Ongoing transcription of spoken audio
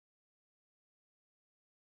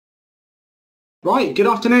Right, good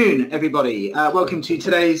afternoon, everybody. Welcome to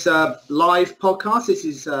today's live podcast. This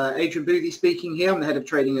is Adrian Boothie speaking here. I'm the head of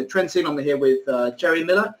trading at Trentin. I'm here with Jerry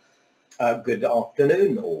Miller. Good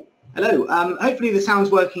afternoon, all. Hello. Hopefully the sound's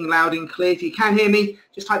working loud and clear. If you can hear me,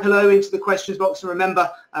 just type hello into the questions box, and remember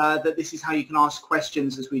that this is how you can ask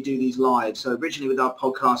questions as we do these live. So originally with our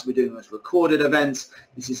podcast, we're doing them as recorded events.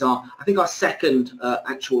 This is our second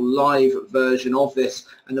actual live version of this,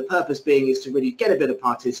 and the purpose being is to really get a bit of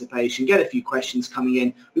participation, get a few questions coming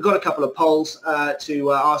in. We've got a couple of polls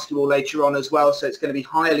to ask you all later on as well, so it's going to be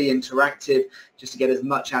highly interactive just to get as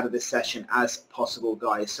much out of this session as possible,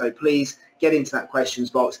 guys. So please get into that questions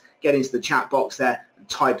box, get into the chat box there, and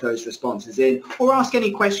type those responses in, or ask any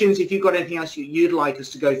questions if you've got anything else you'd like us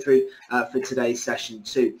to go through for today's session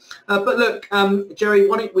too. But look, Jerry,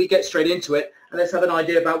 why don't we get straight into it, and let's have an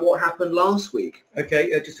idea about what happened last week.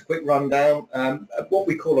 Okay, just a quick rundown. What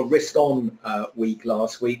we call a risk-on week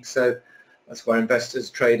last week. So that's where investors,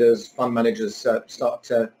 traders, fund managers start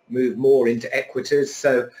to move more into equities.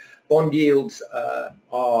 So bond yields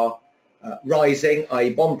are rising,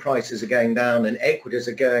 i.e. bond prices are going down and equities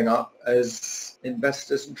are going up as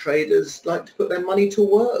investors and traders like to put their money to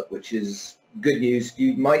work, which is good news,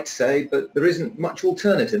 you might say, but there isn't much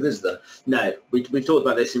alternative, is there? No, we've talked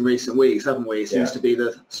about this in recent weeks, haven't we? It seems to be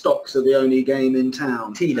the stocks are the only game in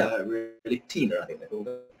town. Really. Tina, I think they called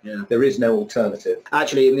it. Yeah. There is no alternative.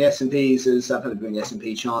 Actually, in the S&Ps, I've had to bring the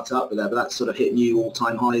S&P charts up with that, but that's sort of hit new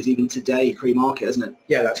all-time highs even today, pre-market, isn't it?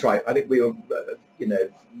 Yeah, that's right. I think we were,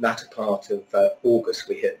 latter part of August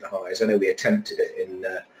we hit the highs. I know we attempted it in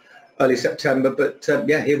early September, but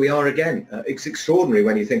here we are again. It's extraordinary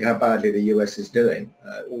when you think how badly the US is doing.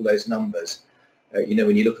 All those numbers,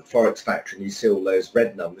 when you look at Forex Factor and you see all those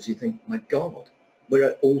red numbers, you think, my God, we're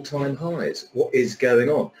at all-time highs. What is going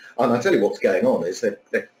on? And I'll tell you what's going on is that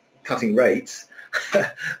they're cutting rates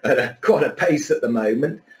at quite a pace at the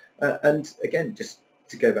moment. And again, just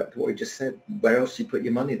to go back to what we just said, where else do you put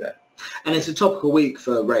your money there? And it's a topical week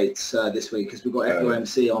for rates this week, because we've got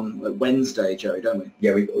FOMC on Wednesday, Jerry, don't we?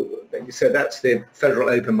 Yeah, so that's the Federal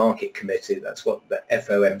Open Market Committee. That's what the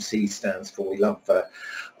FOMC stands for. We love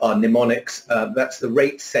our mnemonics. That's the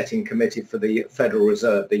rate setting committee for the Federal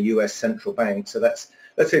Reserve, the US Central Bank. So that's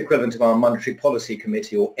the equivalent of our Monetary Policy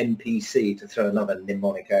Committee, or MPC, to throw another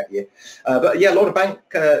mnemonic at you. But yeah, a lot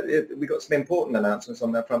of we got some important announcements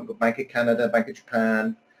on that front. We've got Bank of Canada, Bank of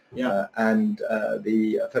Japan, and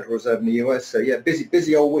the Federal Reserve in the US. So yeah,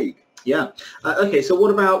 busy old week. Yeah. Okay. So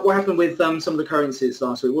what happened with some of the currencies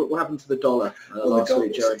last week? What happened to the dollar last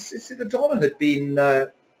week, Jerry? The dollar had been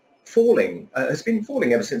falling. Has been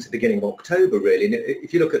falling ever since the beginning of October, really. And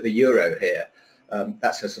if you look at the euro here,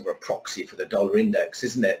 that's a sort of a proxy for the dollar index,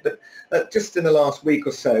 isn't it? But just in the last week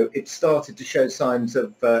or so, it started to show signs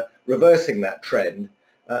of reversing that trend.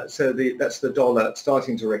 So that's the dollar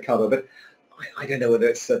starting to recover. But I don't know whether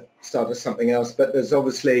it's a start of something else, but there's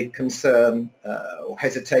obviously concern or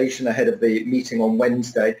hesitation ahead of the meeting on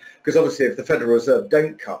Wednesday, because obviously if the Federal Reserve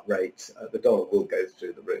don't cut rates, the dollar will go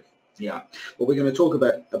through the roof. Yeah, well, we're going to talk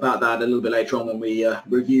about that a little bit later on when we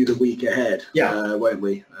review the week ahead, won't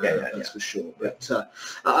we? That's for sure. But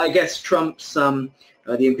I guess Trump's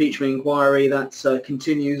the impeachment inquiry, that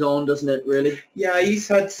continues on, doesn't it, really? Yeah, he's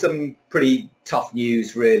had some pretty tough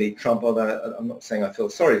news, really, Trump. Although I'm not saying I feel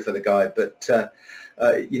sorry for the guy, but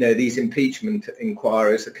these impeachment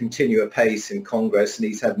inquiries continue apace in Congress, and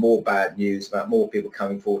he's had more bad news about more people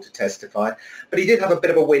coming forward to testify. But he did have a bit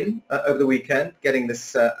of a win over the weekend, getting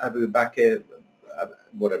this Abu Bakr,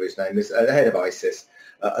 whatever his name is, the head of ISIS,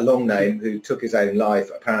 a long name, who took his own life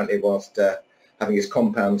apparently whilst having his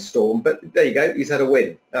compound stormed. But there you go, he's had a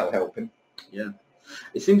win. That'll help him. Yeah.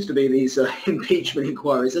 It seems to be these impeachment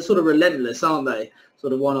inquiries, they're sort of relentless, aren't they?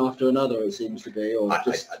 Sort of one after another, it seems to be. Or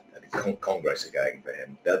Congress are going for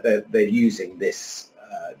him. They're using this,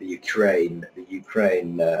 the Ukraine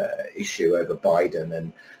issue over Biden,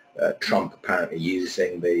 and Trump apparently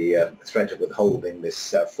using the threat of withholding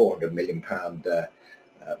this £400 million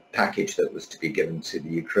package that was to be given to the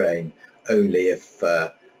Ukraine only if,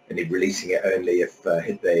 and releasing it only if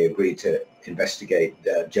they agree to investigate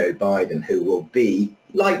Joe Biden, who will be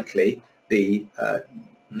likely the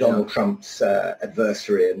Donald Trump's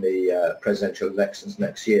adversary in the presidential elections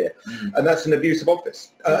next year. And that's an abuse of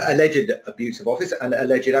office, alleged abuse of office and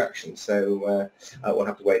alleged action. So we'll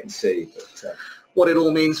have to wait and see. But, what it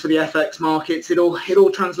all means for the FX markets, it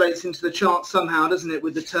all translates into the charts somehow, doesn't it,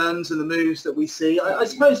 with the turns and the moves that we see. I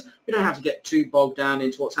suppose we don't have to get too bogged down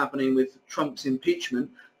into what's happening with Trump's impeachment.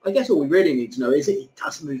 I guess all we really need to know is it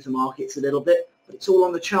does move the markets a little bit, but it's all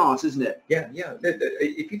on the chart, isn't it? Yeah.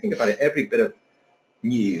 If you think about it, every bit of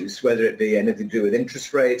news, whether it be anything to do with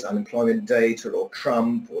interest rates, unemployment data, or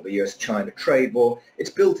Trump, or the US-China trade war, it's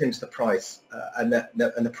built into the price, and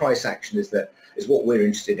the price action is what we're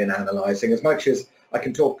interested in analysing. As much as I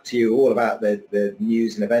can talk to you all about the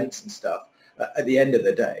news and events and stuff, at the end of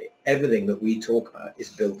the day, everything that we talk about is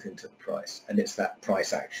built into the price, and it's that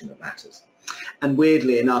price action that matters. And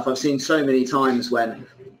weirdly enough, I've seen so many times when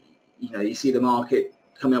you see the market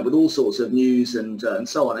coming up with all sorts of news and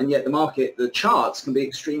so on, and yet the charts can be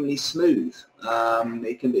extremely smooth.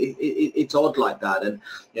 It's odd like that, and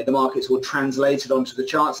the markets will translate it onto the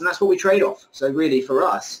charts, and that's what we trade off. So really for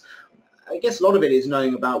us, I guess a lot of it is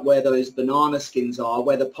knowing about where those banana skins are,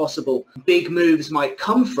 where the possible big moves might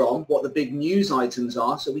come from, what the big news items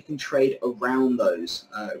are, so we can trade around those.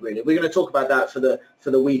 Really, we're going to talk about that for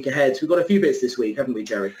the week ahead. So we've got a few bits this week, haven't we,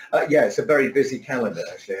 Jerry? Yeah, it's a very busy calendar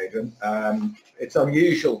actually, Adrian. It's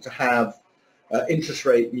unusual to have interest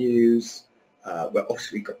rate news. Well,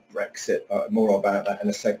 obviously we've got Brexit, more about that in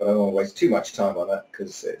a second, but I don't want to waste too much time on that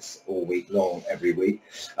because it's all week long, every week.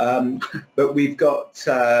 But we've got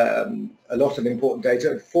a lot of important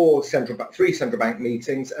data, three central bank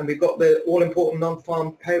meetings, and we've got the all-important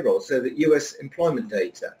non-farm payroll, so the US employment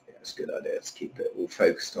data. Yeah, it's a good idea to keep it all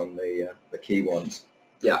focused on the key ones.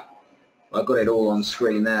 Yeah, I've got it all on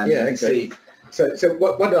screen there. Yeah, exactly. So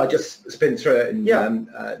why don't I just spin through it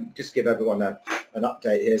and just give everyone an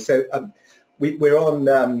update here. So we're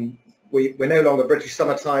no longer British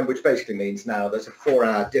summertime, which basically means now there's a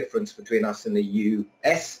 4-hour difference between us and the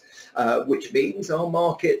US, which means our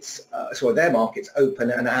markets, their markets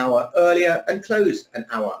open an hour earlier and close an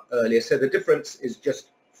hour earlier. So the difference is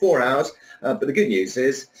just 4 hours. But the good news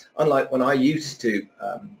is, unlike when I used to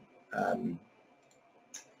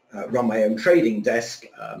run my own trading desk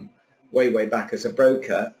way back as a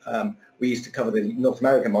broker, we used to cover the North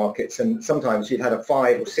American markets, and sometimes you'd had a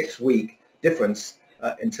 5 or 6 week difference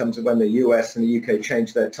in terms of when the US and the UK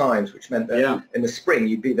changed their times, which meant that in the spring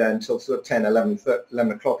you'd be there until sort of 10, 11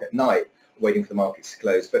 o'clock at night waiting for the markets to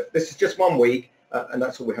close. But this is just 1 week, and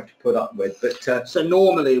that's all we have to put up with. But so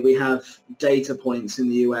normally we have data points in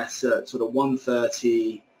the US at sort of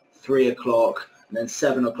 1:30, 3 o'clock, and then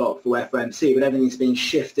 7 o'clock for FOMC, but everything's been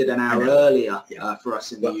shifted an hour earlier for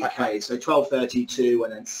us in the UK. So 12:32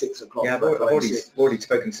 and then 6 o'clock. Yeah, I've already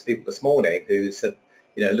spoken to people this morning who said,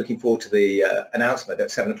 looking forward to the announcement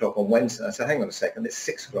at 7 o'clock on Wednesday. I said, hang on a second, it's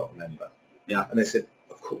 6 o'clock, remember? Yeah. And they said,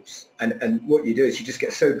 of course. And what you do is you just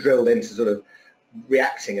get so drilled into sort of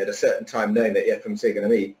reacting at a certain time, knowing that the FOMC are going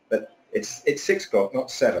to meet, but it's 6 o'clock,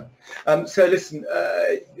 not 7. So listen,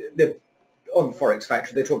 on Forex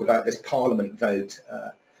Factory, they talk about this Parliament vote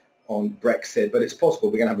on Brexit, but it's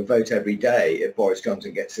possible we're going to have a vote every day if Boris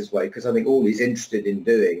Johnson gets his way, because I think all he's interested in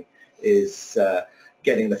doing is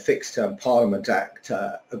getting the Fixed Term Parliament Act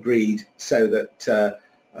agreed so that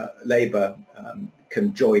Labour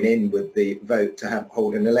can join in with the vote to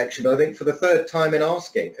hold an election. But I think for the 3rd time in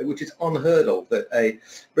asking, which is unheard of, that a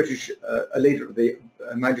British a leader of the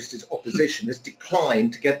Majesty's opposition has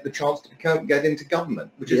declined to get the chance to get into government,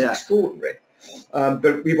 which is extraordinary.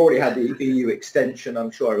 But we've already had the EU extension.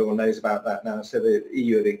 I'm sure everyone knows about that now. So the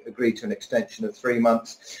EU have agreed to an extension of 3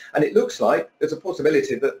 months. And it looks like there's a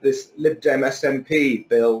possibility that this Lib Dem SNP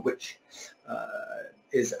bill, which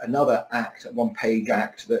is another act, a 1-page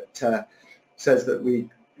act that says that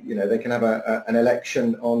they can have an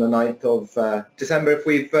election on the 9th of December if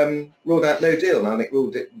we've ruled out no deal. Now, I think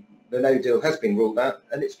the no deal has been ruled out,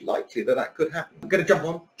 and it's likely that could happen. I'm going to jump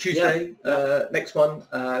on Tuesday. Next one.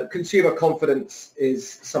 Consumer confidence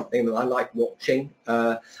is something that I like watching.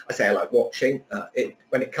 I say I like watching.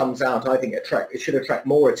 When it comes out, I think it should attract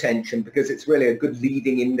more attention because it's really a good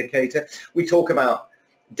leading indicator. We talk about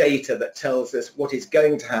data that tells us what is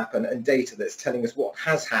going to happen and data that's telling us what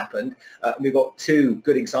has happened. We've got 2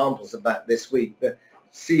 good examples of that this week. The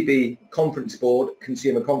CB Conference Board,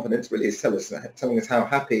 Consumer Confidence, really is telling us how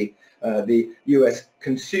happy the US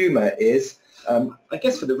consumer is. I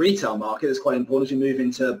guess for the retail market, it's quite important as we move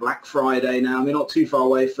into Black Friday now. We're not too far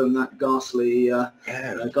away from that ghastly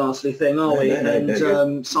thing, are we?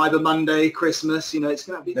 Cyber Monday, Christmas, it's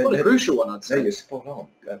going to be quite a crucial one, I'd say. No, you're spot on.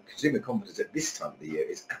 Consumer confidence at this time of the year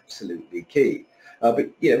is absolutely key.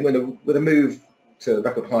 But with a move to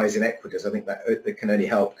record highs in equities, I think that can only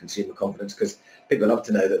help consumer confidence because people love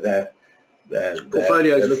to know that their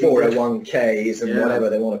portfolios, their 401ks and whatever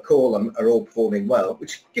they want to call them are all performing well,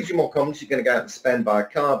 which gives you more confidence. You're going to go out and spend, buy a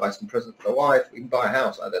car, buy some presents for the wife, you can buy a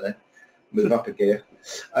house, I don't know, move up a gear.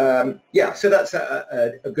 So that's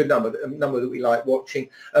a good number, a number that we like watching.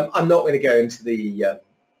 I'm not going to go into the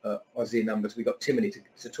Aussie numbers. We've got too many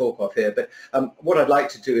to talk of here, but what I'd like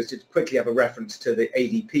to do is to quickly have a reference to the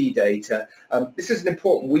ADP data. This is an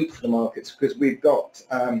important week for the markets because we've got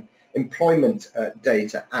employment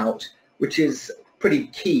data out, which is pretty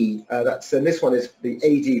key. And this one is the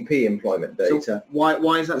ADP employment data. So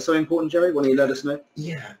why is that so important, Jerry? Why don't you let us know?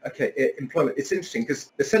 Yeah, okay. Employment. It's interesting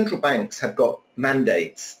because the central banks have got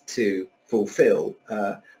mandates to fulfill.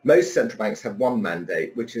 Most central banks have one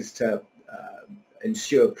mandate, which is to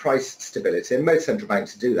ensure price stability, and most central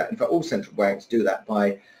banks do that. In fact, all central banks do that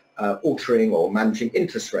by altering or managing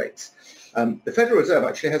interest rates. The Federal Reserve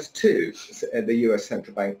actually has two, the US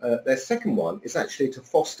central bank. Their second one is actually to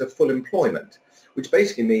foster full employment, which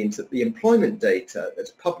basically means that the employment data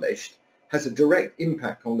that's published has a direct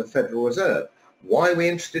impact on the Federal Reserve. Why are we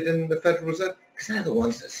interested in the Federal Reserve? Because they're the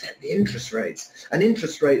ones that set the interest rates. And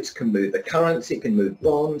interest rates can move the currency, can move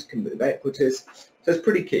bonds, can move equities. So it's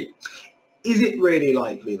pretty key. Is it really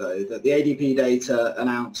likely, though, that the ADP data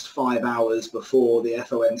announced 5 hours before the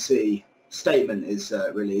FOMC statement is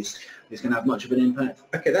released is going to have much of an impact?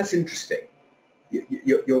 Okay, that's interesting.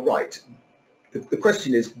 You're right. The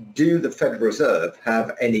question is, do the Federal Reserve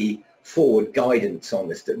have any forward guidance on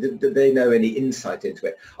this? Do they know any insight into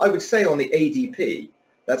it? I would say on the ADP,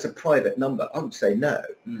 that's a private number. I would say no.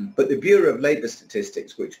 But the Bureau of Labour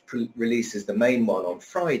Statistics, which releases the main one on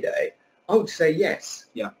Friday, I would say yes.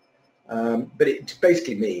 Yeah. But it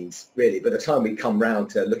basically means, really, by the time we come round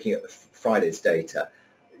to looking at the Friday's data,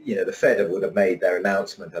 the Fed would have made their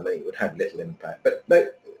announcement. I mean, it would have little impact.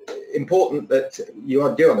 But important that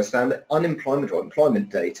you do understand that unemployment or employment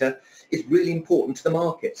data is really important to the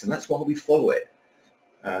markets, and that's why we follow it.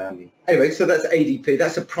 Anyway, so that's ADP.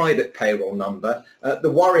 That's a private payroll number.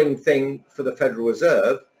 The worrying thing for the Federal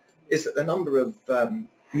Reserve is that the number of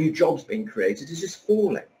new jobs being created is just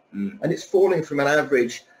falling, and it's falling from an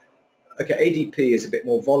average. Okay, ADP is a bit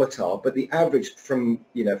more volatile, but the average from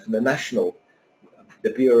the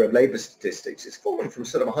Bureau of Labour Statistics is falling from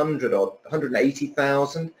sort of 100 or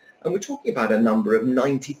 180,000, and we're talking about a number of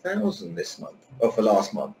 90,000 this month, or for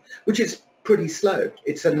last month, which is pretty slow.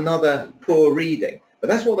 It's another poor reading, but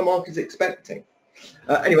that's what the market's expecting.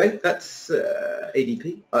 Anyway, that's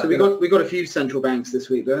ADP. So we got a few central banks this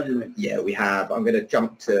week, though, haven't we? Yeah, we have. I'm going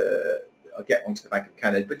to I'll get onto the Bank of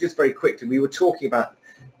Canada, but just very quickly, we were talking about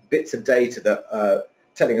bits of data that are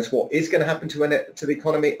telling us what is going to happen to the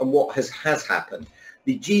economy and what has happened.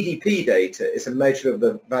 The GDP data is a measure of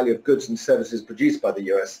the value of goods and services produced by the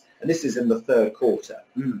US, and this is in the third quarter.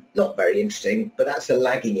 Not very interesting, but that's a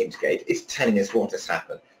lagging indicator. It's telling us what has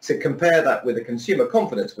happened. So compare that with the consumer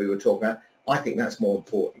confidence we were talking about. I think that's more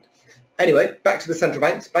important. Anyway, back to the central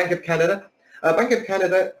banks. Bank of Canada. Bank of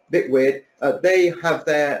Canada, a bit weird. They have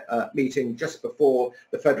their meeting just before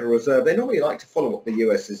the Federal Reserve. They normally like to follow what the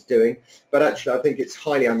US is doing, but actually I think it's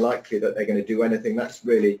highly unlikely that they're going to do anything. That's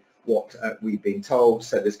really what we've been told.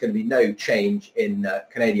 So there's going to be no change in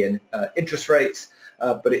Canadian interest rates,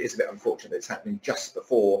 but it is a bit unfortunate it's happening just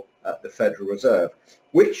before the Federal Reserve,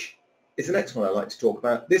 which is the next one I'd like to talk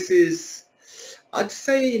about. This is, I'd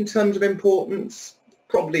say, in terms of importance,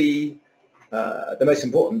 probably the most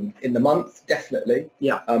important in the month, definitely.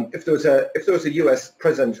 Yeah. If there was a US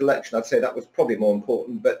presidential election, I'd say that was probably more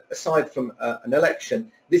important. But aside from an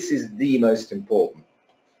election, this is the most important.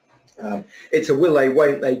 It's a will they,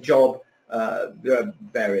 won't they job. There are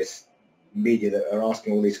various media that are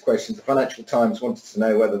asking all these questions. The Financial Times wanted to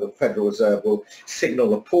know whether the Federal Reserve will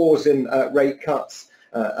signal a pause in rate cuts,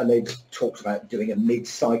 and they talked about doing a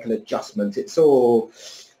mid-cycle adjustment. It's all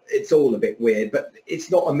a bit weird, but it's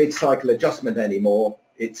not a mid-cycle adjustment anymore.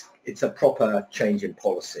 It's a proper change in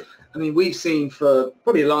policy. I mean, we've seen for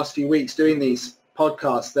probably the last few weeks doing these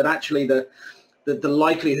podcasts that actually the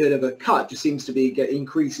likelihood of a cut just seems to be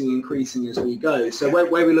increasing as we go. So where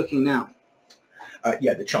are we looking now?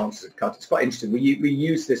 Yeah, the chances of cut. It's quite interesting. We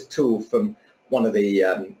use this tool from one of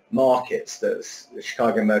the markets, that's the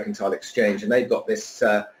Chicago Mercantile Exchange, and they've got this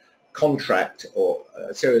contract or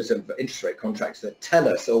a series of interest rate contracts that tell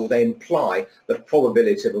us, or they imply, the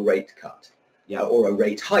probability of a rate cut, or a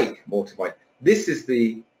rate hike, more to the point. This is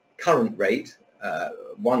the current rate,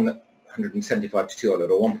 175 to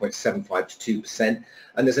 200, or 1.75 to 2%,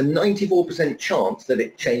 and there's a 94% chance that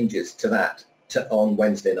it changes to that on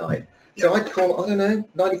Wednesday night. So I'd call, I don't know,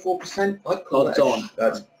 94%. I'd call odds that on.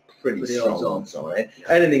 That's pretty strong odds on it.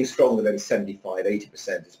 Anything stronger than 75,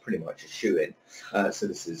 80% is pretty much a shoe-in. So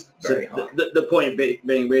this is very high. The point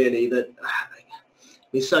being really that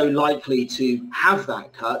we're so likely to have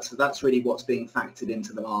that cut, so that's really what's being factored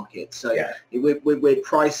into the market. So we're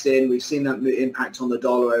priced in. We've seen that impact on the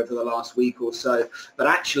dollar over the last week or so, but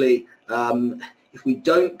actually if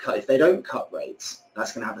they don't cut rates,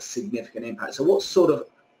 that's going to have a significant impact. So what sort of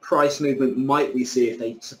price movement might we see if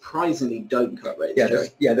they surprisingly don't cut rates?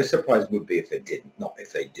 The surprise would be if they didn't, not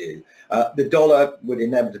if they do. The dollar would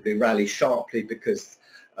inevitably rally sharply because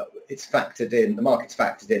it's factored in, the market's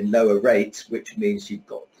factored in lower rates, which means you've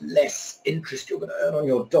got less interest you're going to earn on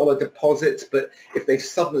your dollar deposits. But if they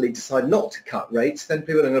suddenly decide not to cut rates, then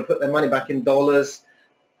people are going to put their money back in dollars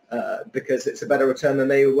because it's a better return than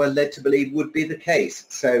they were led to believe would be the case.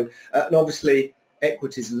 So, and obviously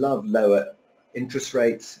equities love lower interest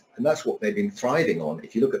rates, and that's what they've been thriving on.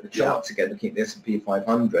 If you look at the charts again, looking at the S&P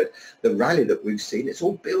 500, the rally that we've seen, it's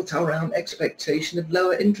all built around expectation of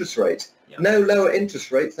lower interest rates. No lower interest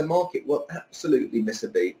rates, the market will absolutely miss a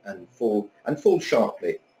beat and fall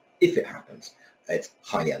sharply if it happens. It's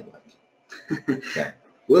highly unlikely.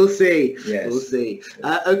 We'll see. Yes. We'll see.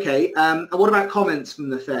 Okay. And what about comments from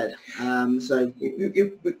the Fed? So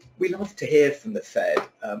we love to hear from the Fed,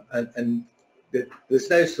 and there's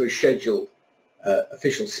no sort of scheduled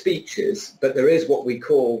official speeches, but there is what we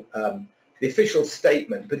call the official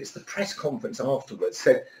statement, but it's the press conference afterwards. So,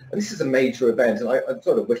 and this is a major event, and I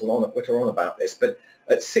sort of whittle on about this, but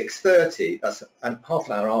at 6:30, that's half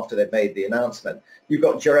an hour after they've made the announcement, you've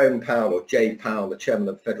got Jerome Powell, or Jay Powell, the chairman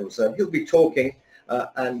of the Federal Reserve. He'll be talking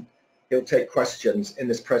and he'll take questions in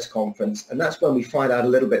this press conference, and that's when we find out a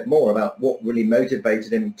little bit more about what really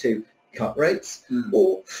motivated him to cut rates,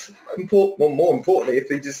 or more importantly, if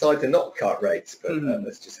they decide to not cut rates. But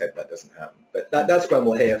let's just hope that doesn't happen. But that's when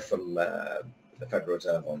we'll hear from the Federal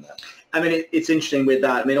Reserve on that. I mean, it's interesting with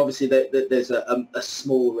that. I mean, obviously there's a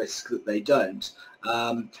small risk that they don't,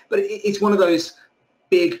 but it's one of those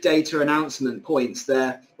big data announcement points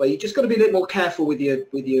there where you just got to be a bit more careful with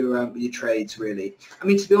your trades, really. I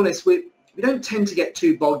mean, to be honest, we don't tend to get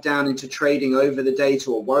too bogged down into trading over the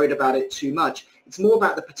data or worried about it too much. It's more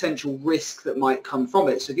about the potential risk that might come from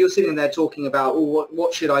it. So if you're sitting there talking about, oh,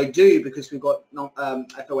 what should I do because we've got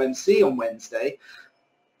FOMC on Wednesday,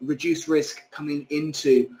 reduce risk coming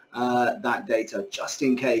into that data just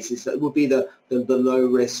in case. It would be the low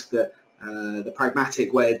risk, the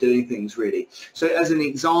pragmatic way of doing things, really. So as an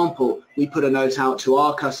example, we put a note out to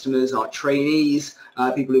our customers, our trainees,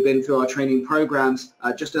 people who've been through our training programs.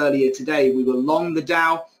 Just earlier today, we were long the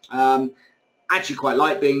Dow. Actually quite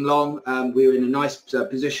like being long. We were in a nice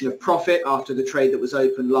position of profit after the trade that was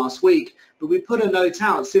opened last week, but we put a note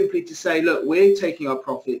out simply to say, look, we're taking our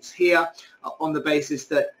profits here on the basis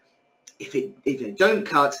that if it don't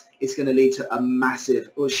cut, it's going to lead to a massive,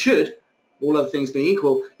 or should, all other things being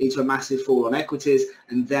equal, lead to a massive fall on equities,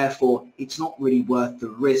 and therefore it's not really worth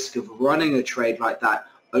the risk of running a trade like that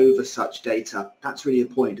over such data. That's really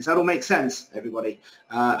the point. Does that all make sense, everybody?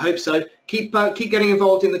 Hope so. Keep getting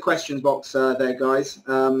involved in the questions box there, guys.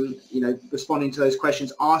 Responding to those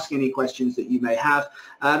questions, asking any questions that you may have.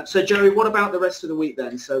 So, Jerry, what about the rest of the week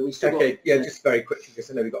then? So we still just very quickly, because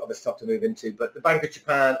I know we've got other stuff to move into. But the Bank of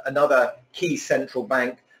Japan, another key central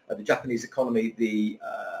bank, the Japanese economy, the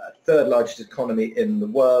third largest economy in the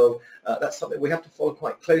world. That's something we have to follow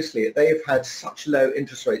quite closely. They have had such low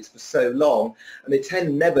interest rates for so long, and they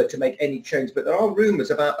tend never to make any change. But there are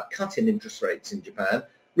rumours about a cut in interest rates in Japan.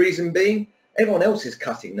 Reason being, everyone else is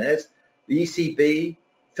cutting theirs. The ECB,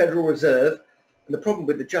 Federal Reserve. And the problem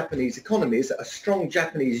with the Japanese economy is that a strong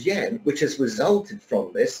Japanese yen, which has resulted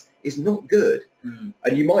from this, is not good.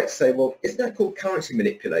 And you might say, well, isn't that called currency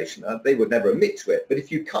manipulation? They would never admit to it. But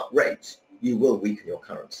if you cut rates, you will weaken your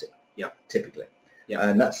currency, typically.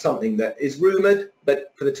 And that's something that is rumoured,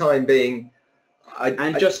 but for the time being...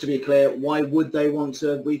 just to be clear, why would they want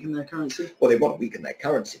to weaken their currency? Well, they want to weaken their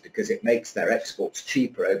currency because it makes their exports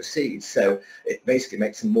cheaper overseas. So it basically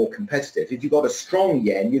makes them more competitive. If you've got a strong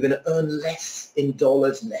yen, you're going to earn less in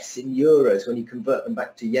dollars, less in euros when you convert them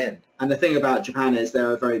back to yen. And the thing about Japan is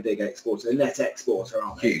they're a very big exporter, a net exporter,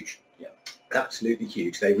 aren't they? Huge. Absolutely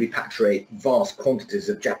huge. They repatriate vast quantities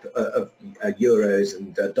of euros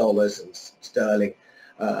and dollars and sterling,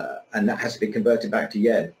 and that has to be converted back to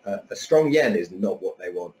yen. A strong yen is not what they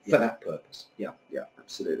want for that purpose. Yeah,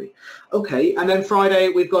 absolutely. Okay, and then Friday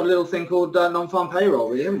we've got a little thing called non-farm payroll,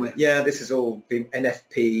 really, haven't we? Yeah, this has all been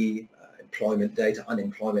NFP, employment data,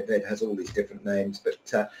 unemployment data, has all these different names,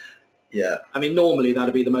 but I mean, normally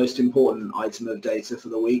that'd be the most important item of data for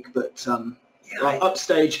the week, but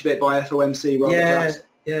upstaged a bit by FOMC.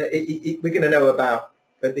 We're going to know about,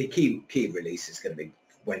 but the key release is going to be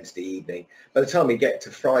Wednesday evening. By the time we get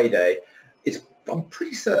to Friday, I'm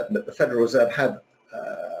pretty certain that the Federal Reserve have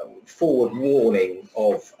forward warning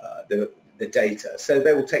of the data, so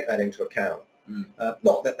they will take that into account.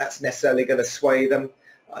 Not that that's necessarily going to sway them.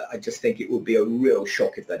 I just think it would be a real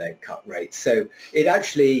shock if they don't cut rates. So it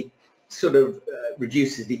actually sort of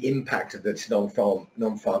reduces the impact of the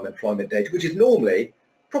non-farm employment data, which is normally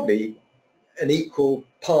probably an equal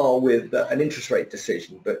par with an interest rate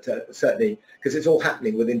decision, but certainly because it's all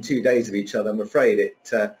happening within 2 days of each other, I'm afraid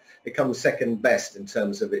it comes second best in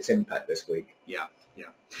terms of its impact this week. Yeah.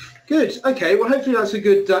 Good. Okay. Well, hopefully that's a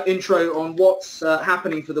good intro on what's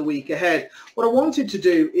happening for the week ahead. What I wanted to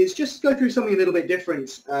do is just go through something a little bit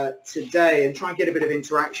different today and try and get a bit of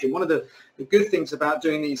interaction. One of the good things about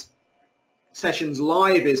doing these sessions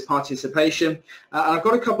live is participation. And I've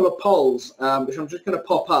got a couple of polls which I'm just going to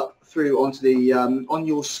pop up through onto the on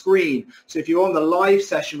your screen. So if you're on the live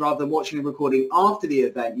session rather than watching the recording after the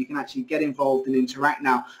event, you can actually get involved and interact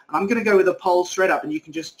now. And I'm going to go with a poll straight up, and you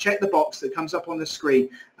can just check the box that comes up on the screen.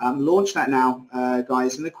 Launch that now,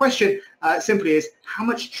 guys. And the question simply is, how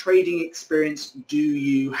much trading experience do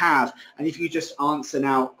you have? And if you just answer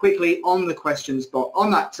now quickly on the questions box,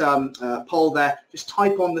 on that poll there, just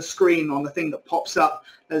type on the screen on the thing that pops up.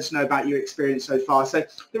 Let us know about your experience so far. So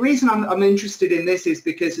the reason I'm interested in this is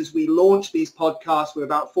because as we launch these podcasts, we're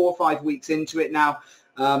about 4 or 5 weeks into it now.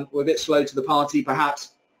 We're a bit slow to the party,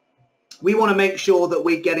 perhaps. We want to make sure that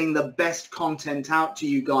we're getting the best content out to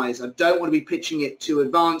you guys. I don't want to be pitching it too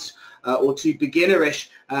advanced or too beginnerish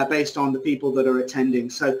based on the people that are attending.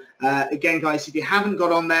 So again, guys, if you haven't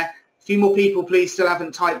got on there, a few more people, please, still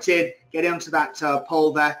haven't typed in. Get onto that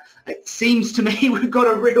poll there. It seems to me we've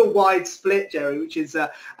got a real wide split, Jerry, which is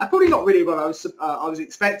probably not really what I was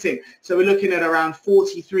expecting. So we're looking at around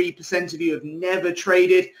 43% of you have never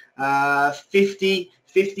traded,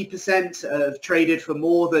 50% have traded for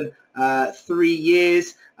more than 3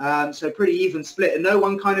 years. So pretty even split, and no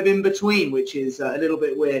one kind of in between, which is a little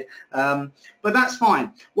bit weird. But that's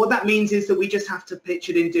fine. What that means is that we just have to pitch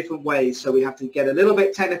it in different ways. So we have to get a little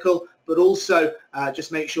bit technical, but also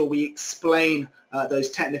just make sure we explain those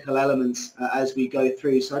technical elements as we go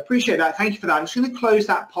through. So I appreciate that. Thank you for that. I'm just going to close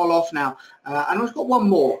that poll off now. And I've got one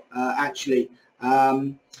more, actually.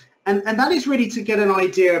 And that is really to get an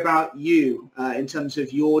idea about you in terms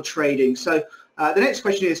of your trading. So the next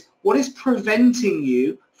question is, what is preventing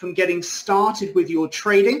you from getting started with your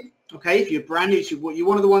trading? Okay, if you're brand new, you're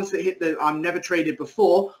one of the ones that hit the I've never traded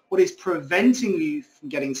before. What is preventing you from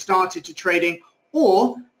getting started to trading?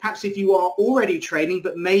 Or perhaps if you are already trading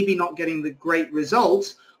but maybe not getting the great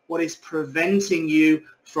results, what is preventing you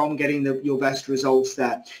from getting your best results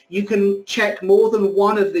there? You can check more than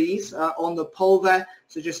one of these on the poll there.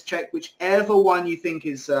 So just check whichever one you think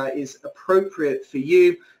is appropriate for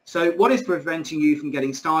you. So what is preventing you from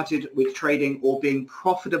getting started with trading or being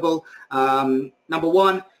profitable? Number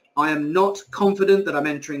one, I am not confident that I'm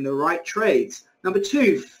entering the right trades. Number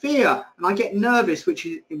two, fear, and I get nervous, which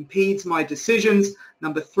impedes my decisions.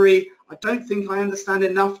 Number three, I don't think I understand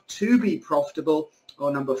enough to be profitable.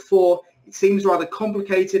 Or number four, it seems rather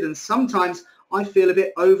complicated and sometimes I feel a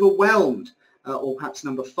bit overwhelmed. Or perhaps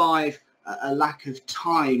number five, a lack of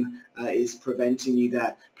time is preventing you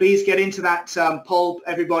there. Please get into that poll,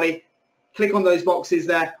 everybody. Click on those boxes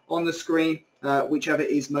there on the screen, whichever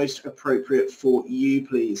is most appropriate for you,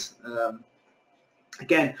 please.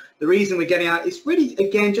 Again, the reason we're getting out is really,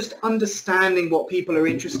 again, just understanding what people are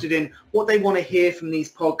interested in, what they want to hear from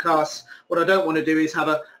these podcasts. What I don't want to do is have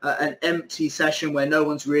an empty session where no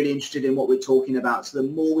one's really interested in what we're talking about. So the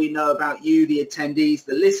more we know about you, the attendees,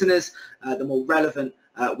 the listeners, the more relevant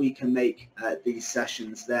we can make these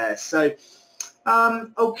sessions there. So,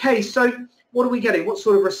 okay, so what are we getting? What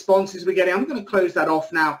sort of responses are we getting? I'm going to close that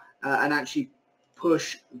off now and actually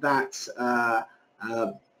push that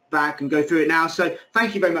back and go through it now. So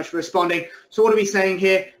thank you very much for responding. So what are we saying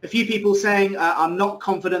here? A few people saying I'm not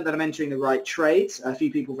confident that I'm entering the right trades. A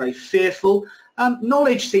few people very fearful.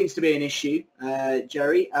 Knowledge seems to be an issue,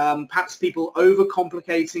 Jerry. Perhaps people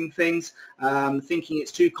overcomplicating things, thinking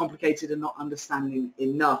it's too complicated and not understanding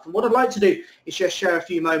enough. And what I'd like to do is just share a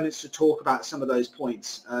few moments to talk about some of those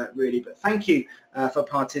points, really. But thank you for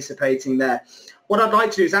participating there. What I'd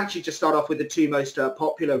like to do is actually just start off with the two most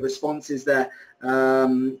popular responses there,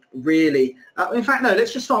 really. In fact, no,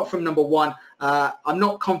 let's just start from number one. I'm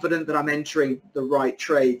not confident that I'm entering the right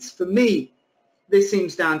trades. For me, this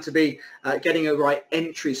seems down to be getting a right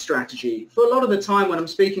entry strategy. For a lot of the time when I'm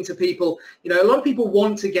speaking to people, you know, a lot of people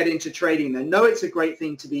want to get into trading. They know it's a great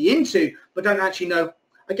thing to be into, but don't actually know,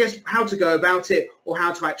 I guess, how to go about it or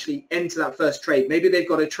how to actually enter that first trade. Maybe they've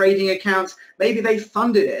got a trading account, maybe they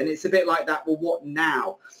funded it, and it's a bit like that, well, what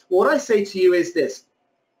now? Well, what I say to you is this: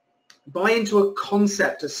 buy into a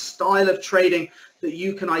concept, a style of trading that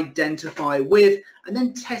you can identify with, and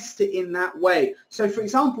then test it in that way. So for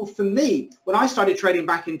example, for me, when I started trading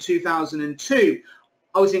back in 2002,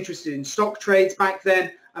 I was interested in stock trades back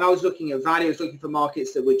then. and I was looking at value. I was looking for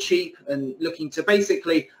markets that were cheap and looking to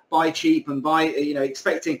basically buy cheap and buy,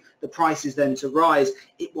 expecting the prices then to rise.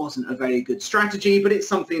 It wasn't a very good strategy, but it's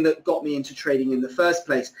something that got me into trading in the first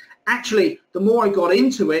place. Actually, the more I got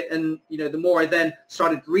into it, and the more I then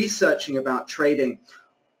started researching about trading,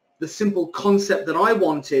 the simple concept that I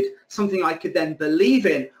wanted, something I could then believe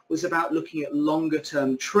in, was about looking at longer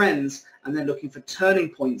term trends and then looking for turning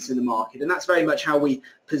points in the market. And that's very much how we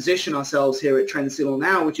position ourselves here at Trend Signal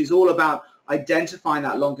now, which is all about identifying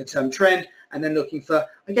that longer term trend and then looking for,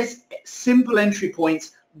 I guess, simple entry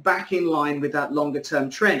points back in line with that longer term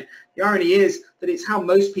trend. The irony is that it's how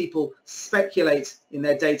most people speculate in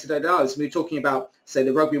their day-to-day lives. We're talking about, say,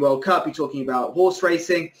 the Rugby World Cup, you're talking about horse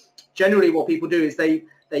racing. Generally what people do is they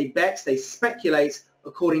bet, they speculate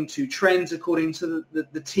according to trends, according to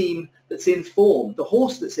the team that's in form, the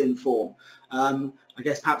horse that's in form. I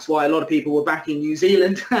guess perhaps why a lot of people were back in New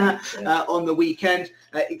Zealand on the weekend,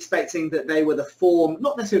 expecting that they were the form,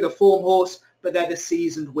 not necessarily the form horse, but they're the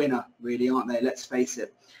seasoned winner, really, aren't they? Let's face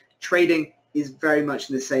it. Trading is very much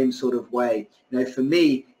in the same sort of way. For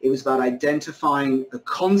me, it was about identifying a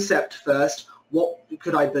concept first. What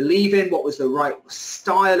could I believe in? What was the right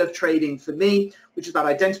style of trading for me? Which is about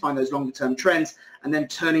identifying those longer term trends and then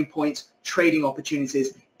turning points, trading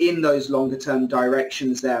opportunities in those longer term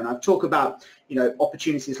directions there. And I've talked about,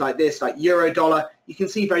 opportunities like this, like USDollar. You can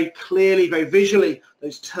see very clearly, very visually,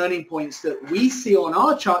 those turning points that we see on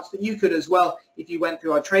our charts that you could as well if you went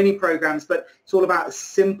through our training programs. But it's all about a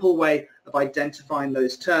simple way of identifying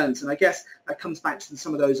those turns. And I guess that comes back to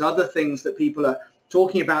some of those other things that people are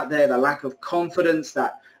talking about there, the lack of confidence,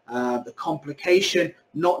 that the complication,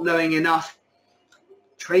 not knowing enough.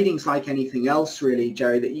 Trading's like anything else, really,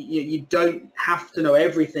 Jerry, that you don't have to know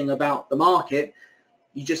everything about the market.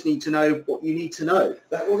 You just need to know what you need to know.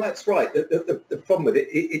 Well, that's right. The problem with it,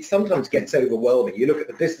 it sometimes gets overwhelming. You look at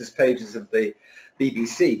the business pages of the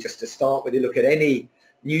BBC, just to start with, you look at any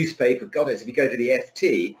newspaper, goddess, if you go to the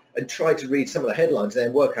FT and try to read some of the headlines and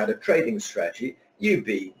then work out a trading strategy, you'd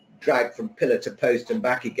be dragged from pillar to post and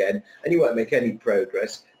back again, and you won't make any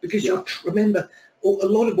progress because remember, a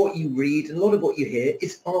lot of what you read and a lot of what you hear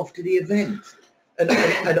is after the event.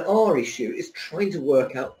 And our issue is trying to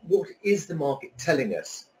work out what is the market telling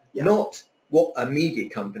us, not what a media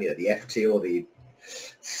company or the FT or the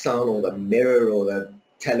Sun or the Mirror or the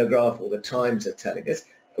Telegraph or the Times are telling us.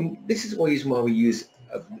 And this is the reason why we use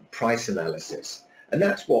price analysis. And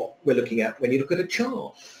that's what we're looking at when you look at a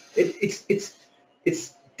chart.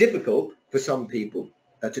 It's difficult for some people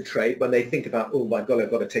to trade when they think about, oh my God,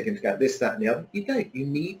 I've got to take into account this, that, and the other. You don't. You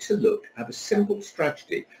need to have a simple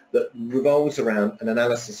strategy that revolves around an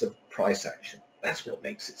analysis of price action. That's what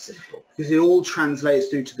makes it simple. Because it all translates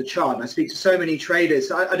through to the chart. And I speak to so many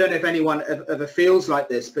traders. I don't know if anyone ever feels like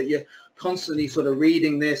this, but you're constantly sort of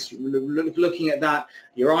reading this, looking at that,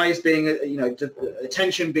 your eyes being,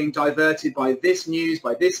 attention being diverted by this news,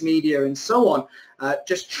 by this media, and so on,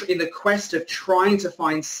 just in the quest of trying to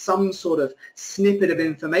find some sort of snippet of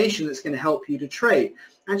information that's going to help you to trade.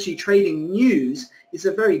 Actually, trading news is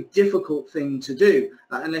a very difficult thing to do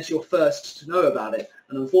unless you're first to know about it.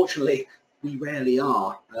 And unfortunately, we rarely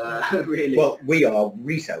are, really. Well, we are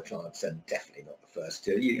retail clients and definitely not the first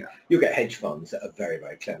to. You'll get hedge funds that are very,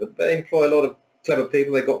 very clever. They employ a lot of clever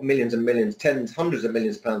people. They've got millions and millions, tens, hundreds of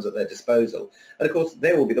millions of pounds at their disposal. And of course,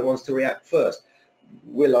 they will be the ones to react first.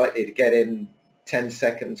 We're likely to get in 10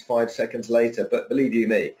 seconds, 5 seconds later. But believe you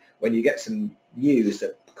me, when you get some news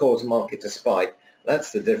that cause the market to spike,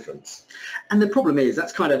 that's the difference. And the problem is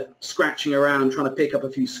that's kind of scratching around, trying to pick up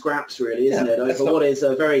a few scraps, really, isn't it? Over what is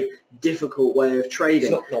a very difficult way of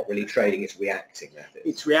trading. It's not really trading, it's reacting.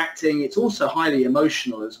 It's reacting. It's also highly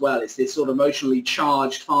emotional as well. It's this sort of emotionally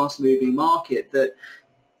charged, fast-moving market that,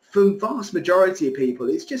 for the vast majority of people,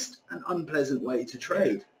 it's just an unpleasant way to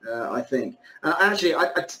trade, I think. Actually,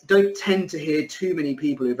 I don't tend to hear too many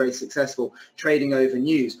people who are very successful trading over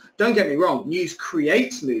news. Don't get me wrong, news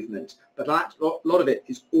creates movement, but a lot of it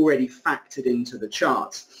is already factored into the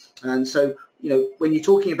charts. And so, when you're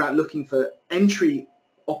talking about looking for entry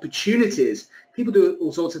opportunities, people do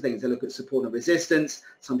all sorts of things. They look at support and resistance.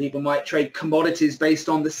 Some people might trade commodities based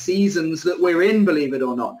on the seasons that we're in, believe it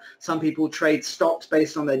or not. Some people trade stocks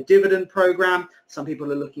based on their dividend program. Some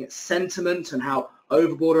people are looking at sentiment and how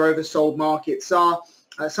overbought or oversold markets are.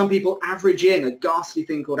 Some people average in, a ghastly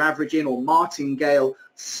thing called average in or martingale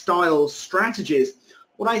style strategies.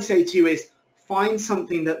 What I say to you is find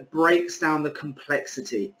something that breaks down the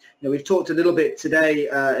complexity. We've talked a little bit today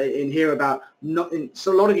in here about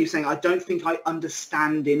so a lot of you saying, I don't think I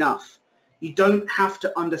understand enough. You don't have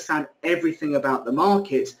to understand everything about the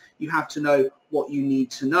market. You have to know what you need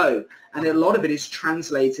to know. And a lot of it is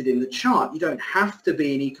translated in the chart. You don't have to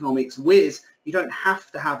be an economics whiz. You don't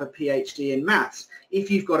have to have a PhD in maths.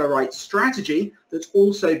 If you've got a right strategy that's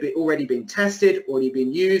also already been tested, already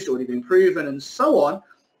been used, already been proven, and so on,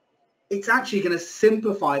 it's actually going to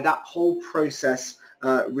simplify that whole process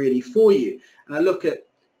really for you. And I look at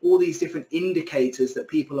all these different indicators that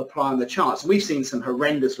people apply on the charts. And we've seen some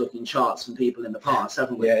horrendous looking charts from people in the past,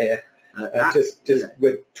 haven't we? Yeah, yeah. Just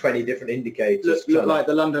with 20 different indicators. Look like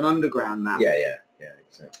the London Underground map. Yeah,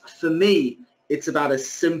 exactly. For me, it's about a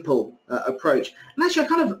simple approach. And actually, I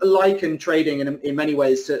kind of liken trading in many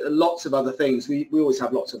ways to lots of other things. We always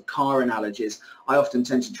have lots of car analogies. I often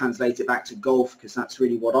tend to translate it back to golf because that's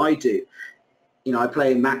really what I do. You know, I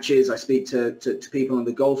play in matches, I speak to people on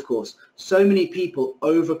the golf course. So many people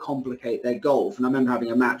overcomplicate their golf. And I remember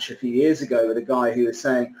having a match a few years ago with a guy who was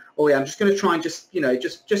saying, oh yeah, I'm just going to try and just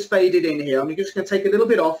fade it in here. I'm just going to take a little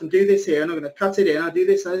bit off and do this here, and I'm going to cut it in. I'll do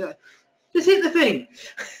this. Just hit the thing.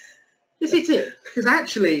 Just hit it. Because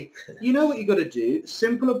actually, you know what you've got to do.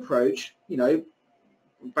 Simple approach, you know,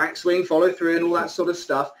 backswing, follow through and all that sort of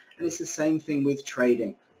stuff. And it's the same thing with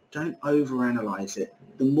trading. Don't overanalyze it.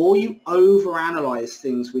 The more you overanalyze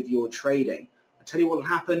things with your trading, I tell you what will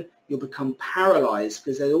happen, you'll become paralyzed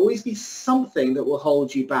because there'll always be something that will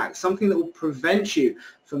hold you back, something that will prevent you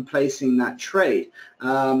from placing that trade,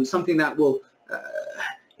 something that will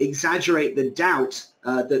exaggerate the doubt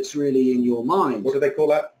that's really in your mind. What do they call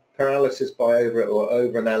that? Paralysis by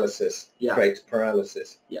overanalysis creates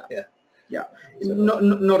paralysis. Yeah. So,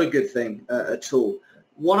 not a good thing at all.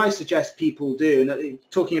 What I suggest people do, and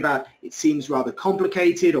talking about it seems rather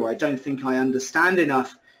complicated or I don't think I understand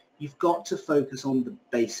enough, you've got to focus on the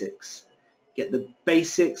basics. Get the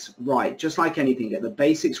basics right, just like anything. Get the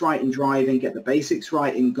basics right in driving, get the basics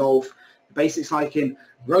right in golf, the basics like in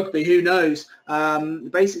rugby, who knows, the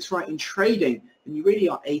basics right in trading, and you really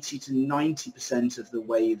are 80 to 90% of the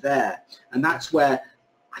way there. And that's where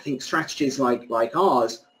I think strategies like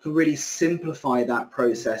ours can really simplify that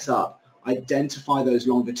process up. Identify those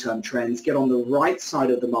longer term trends, get on the right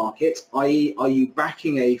side of the market, i.e. are you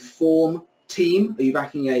backing a form team? Are you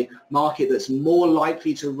backing a market that's more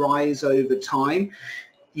likely to rise over time?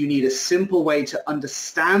 You need a simple way to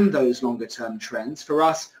understand those longer term trends. For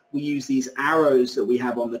us, we use these arrows that we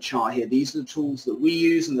have on the chart here. These are the tools that we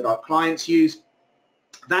use and that our clients use.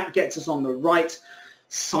 That gets us on the right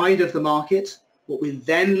side of the market. What we're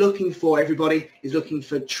then looking for, everybody, is looking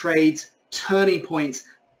for trades, turning points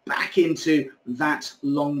back into that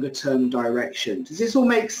longer term direction. Does this all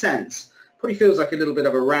make sense? Probably feels like a little bit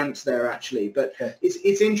of a rant there actually, but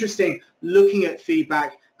it's interesting looking at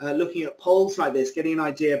feedback, looking at polls like this, getting an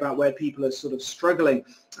idea about where people are sort of struggling.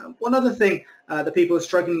 One other thing that people are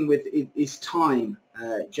struggling with is time,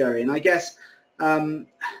 Jerry, and I guess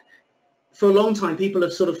for a long time people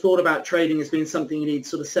have sort of thought about trading as being something you need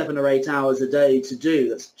sort of 7 or 8 hours a day to do.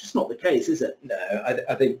 That's just not the case, is it? No,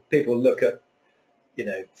 I think people look at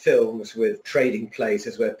films with trading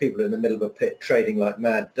places where people are in the middle of a pit trading like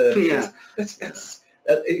mad. That's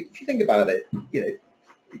if you think about it,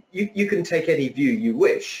 you can take any view you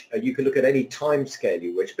wish, you can look at any time scale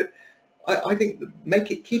you wish, but I think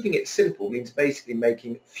keeping it simple means basically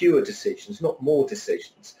making fewer decisions, not more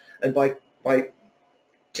decisions, and by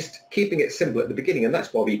just keeping it simple at the beginning, and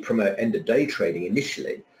that's why we promote end of day trading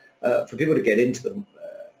initially, for people to get into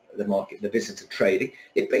the market, the business of trading.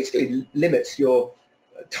 It basically limits your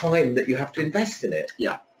time that you have to invest in it.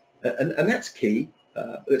 And that's key.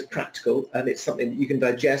 It's practical, and it's something that you can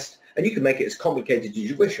digest, and you can make it as complicated as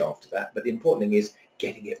you wish after that, but the important thing is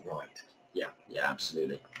getting it right. Yeah,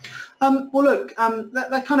 absolutely. Well, look,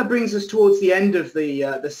 that kind of brings us towards the end of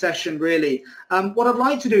the session, really. What I'd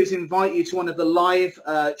like to do is invite you to one of the live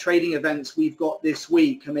trading events we've got this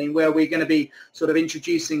week. I mean, where we're going to be sort of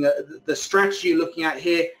introducing the strategy you're looking at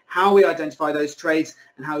here, how we identify those trades,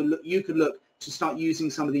 and how you could look to start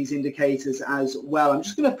using some of these indicators as well. I'm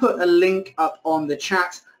just going to put a link up on the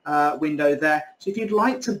chat window there. So if you'd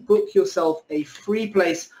like to book yourself a free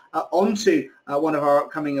place onto one of our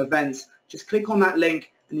upcoming events, just click on that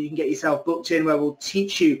link and you can get yourself booked in, where we'll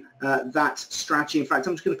teach you that strategy. In fact,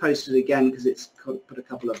 I'm just going to post it again because it's put a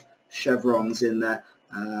couple of chevrons in there.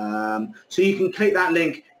 So you can click that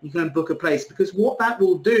link, you can book a place, because what that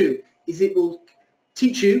will do is it will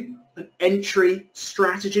teach you an entry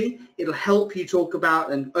strategy. It'll help you talk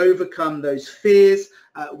about and overcome those fears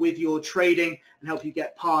with your trading and help you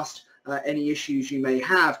get past any issues you may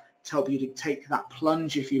have. to help you to take that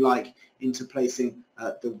plunge, if you like, into placing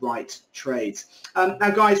the right trades. Now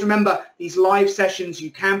guys, remember, these live sessions,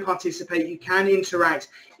 you can participate, you can interact.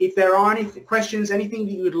 If there are any questions, anything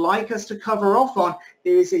that you would like us to cover off on,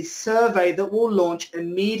 there is a survey that will launch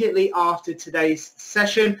immediately after today's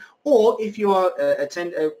session. Or if you are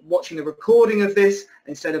watching the recording of this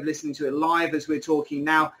instead of listening to it live as we're talking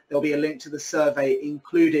now, there'll be a link to the survey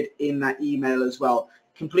included in that email as well.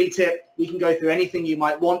 Complete it. We can go through anything you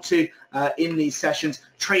might want to in these sessions,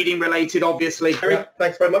 trading related, obviously. Yeah,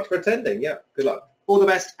 thanks very much for attending. Yeah, good luck. All the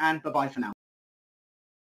best, and bye-bye for now.